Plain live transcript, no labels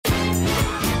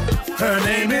Her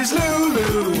name is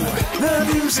Lulu, the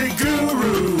music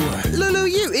guru. Lulu,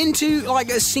 you into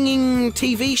singing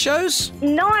TV shows?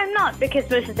 No, I'm not, because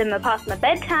most of them are past my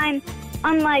bedtime,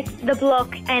 unlike The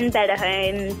Block and Better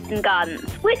Homes and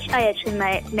Gardens, which I actually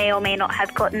may or may not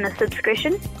have gotten a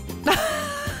subscription.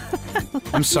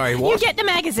 I'm sorry, what? You get the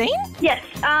magazine? Yes,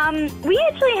 we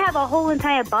actually have a whole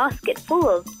entire basket full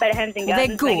of Better Homes and They're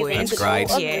Gardens good. magazines. That's great.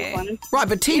 All of Yeah. those ones. Right,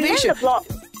 but TV And then shows...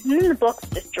 The Block's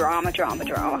just drama.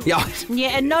 Yeah, Yeah,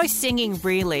 and no singing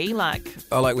really.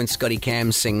 I like when Scotty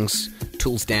Cam sings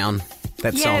Tools Down,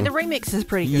 that Yeah, song. the remix is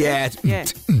pretty good. Yeah. Yeah.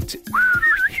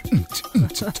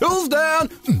 Tools Down!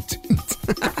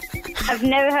 I've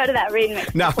never heard of that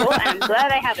remix No. before, and I'm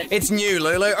glad I haven't. It's new,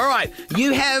 Lulu. All right,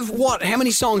 you have what? How many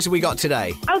songs have we got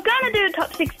today? I was going to do a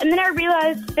top 6, and then I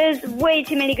realised there's way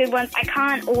too many good ones. I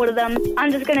can't order them.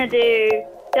 I'm just going to do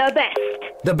the best.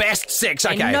 The best 6,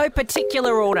 okay. In no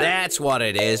particular order. That's what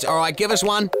it is. All right, give us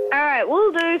one. All right,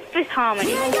 we'll do Fifth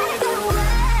Harmony.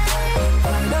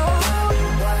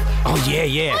 Oh, yeah. Oh,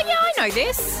 yeah, I know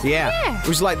this. Yeah. It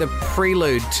was like the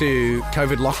prelude to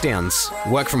COVID lockdowns,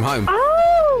 work from home. Oh,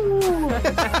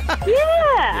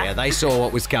 yeah. Yeah, they saw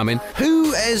what was coming.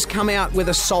 Who has come out with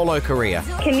a solo career?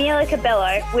 Camila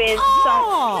Cabello with Oh.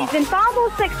 songs. She's been far more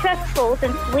successful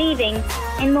since leaving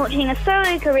and launching a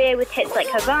solo career with hits like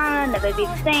Havana, Never Be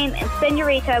the Same, and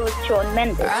Senorita with Shawn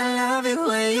Mendes. I love it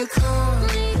when you call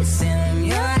me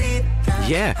señorita.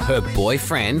 Yeah, her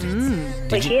boyfriend.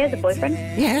 Wait, she has a boyfriend?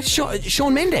 Yeah,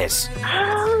 Shawn Mendes.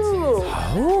 Oh.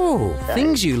 Oh,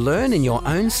 things you learn in your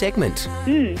own segment.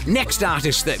 Next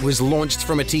artist that was launched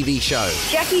from a TV show.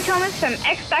 Jackie Thomas from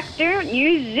X Factor,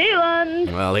 New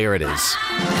Zealand. Well, here it is.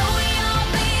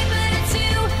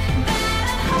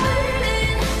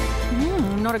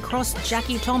 Not across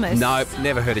Jackie Thomas. Nope,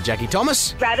 never heard of Jackie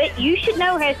Thomas. Rabbit, you should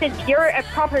know her since you're a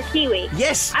proper Kiwi.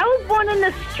 Yes. I was born in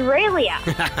Australia.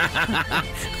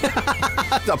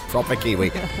 The proper Kiwi.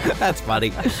 That's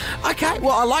funny. Okay,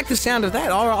 well, I like the sound of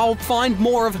that. I'll find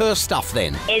more of her stuff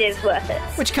then. It is worth it.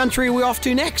 Which country are we off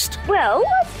to next? Well,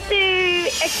 let's do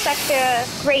X Factor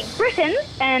Great Britain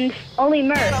and Ollie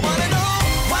Murs. I wanna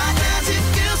know, why does it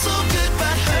feel so good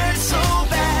but hurt so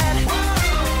bad?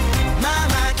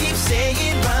 Mama keeps saying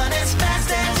run as fast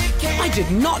as you can. I did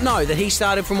not know that he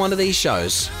started from one of these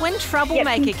shows. When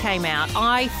Troublemaker came out,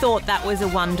 I thought that was a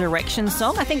One Direction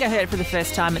song. I think I heard it for the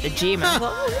first time at the gym. I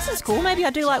thought, oh, this is cool. Maybe I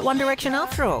do like One Direction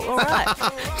after all. All right.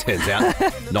 Turns out,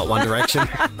 not One Direction.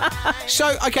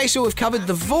 So we've covered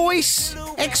The Voice,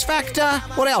 X Factor.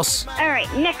 What else? All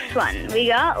right, next one. We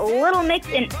got Little Mix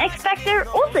in X Factor,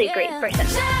 also Great Britain.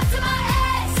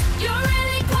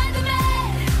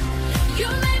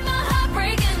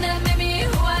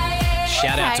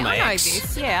 Shout out to my I know ex.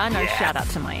 this. Yeah, I know. Shout out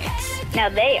to my ex. Now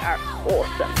they are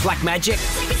awesome. Black Magic.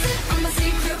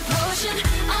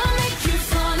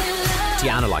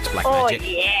 Tiana likes Black Oh, Magic.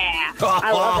 yeah.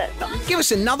 I love that song. Give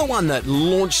us another one that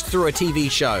launched through a TV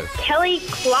show. Kelly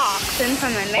Clarkson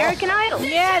from American Idol.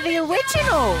 Yeah, the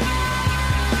original.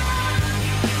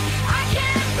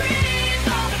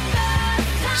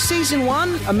 Season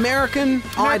 1, American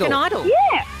American Idol. Idol.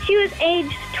 Yeah, she was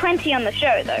aged 20 on the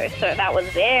show, though, so that was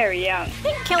very young. I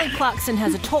think Kelly Clarkson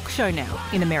has a talk show now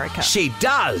in America. She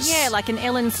does. Yeah, like an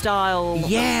Ellen style.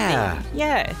 Yeah. thing.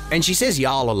 Yeah. And she says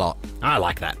y'all a lot. I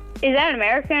like that. Is that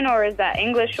American or is that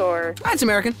English or... That's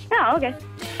American. Oh, okay.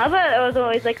 I thought it was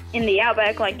always like in the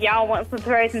Outback, like y'all want to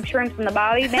throw some shrimps in the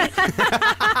barbie bin.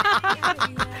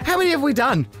 How many have we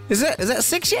done? Is that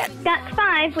 6 yet? That's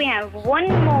 5. We have one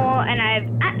more, and I've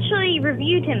actually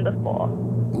reviewed him before.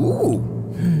 Ooh.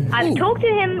 I've talked to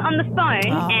him on the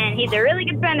phone, and he's a really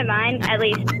good friend of mine, at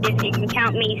least if you can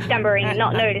count me stumbling and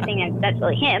not noticing it's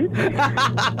actually him.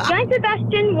 Guy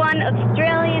Sebastian won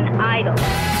Australian Idol.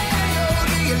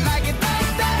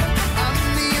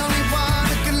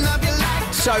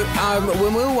 So,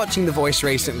 when we were watching The Voice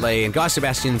recently, and Guy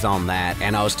Sebastian's on that,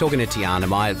 and I was talking to Tiana,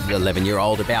 my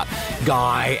 11-year-old, about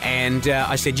Guy, and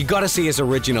I said, you got to see his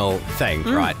original thing,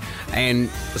 right? And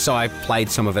so I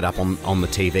played some of it up on the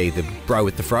TV, the Bro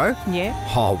with the Fro. Yeah.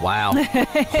 Oh, wow.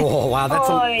 Oh, wow, that's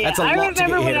a I lot to get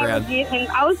remember your when head I around. reviewed him,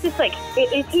 I was just like,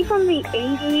 is he from the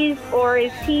 80s, or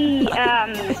is he,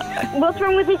 what's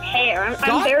wrong with his hair?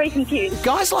 I'm very confused.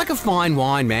 Guy's like a fine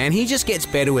wine, man. He just gets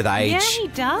better with age. Yeah, he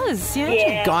does. Yeah.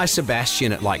 Yeah. Guy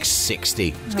Sebastian at like 60.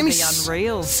 It's That'd gonna be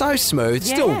unreal. So smooth,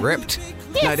 still Yeah. ripped.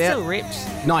 Yeah, no doubt. still ripped.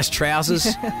 Nice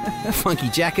trousers, funky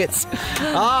jackets.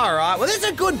 All right, well, there's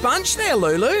a good bunch there,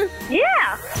 Lulu.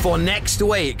 Yeah. For next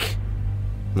week.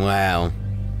 Wow.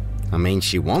 I mean,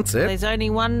 she wants it. There's only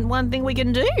one thing we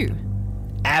can do.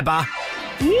 ABBA.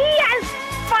 Yes!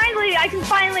 Finally I can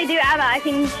finally do ABBA. I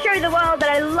can show the world that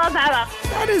I love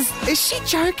ABBA. Is she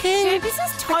joking? Yeah, this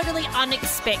is totally I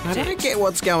unexpected. don't get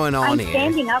what's going on I'm here.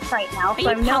 standing up right now, Are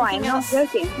so you no, I'm punking not us?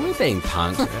 joking. We're being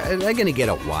punked. They're going to get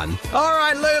a 1. All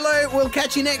right, Lulu, we'll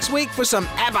catch you next week for some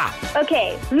ABBA.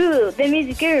 Okay, Lulu, the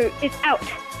music guru is out.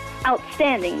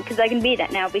 Outstanding, because I can be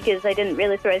that now because I didn't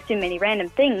really throw too many random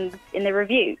things in the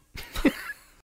review.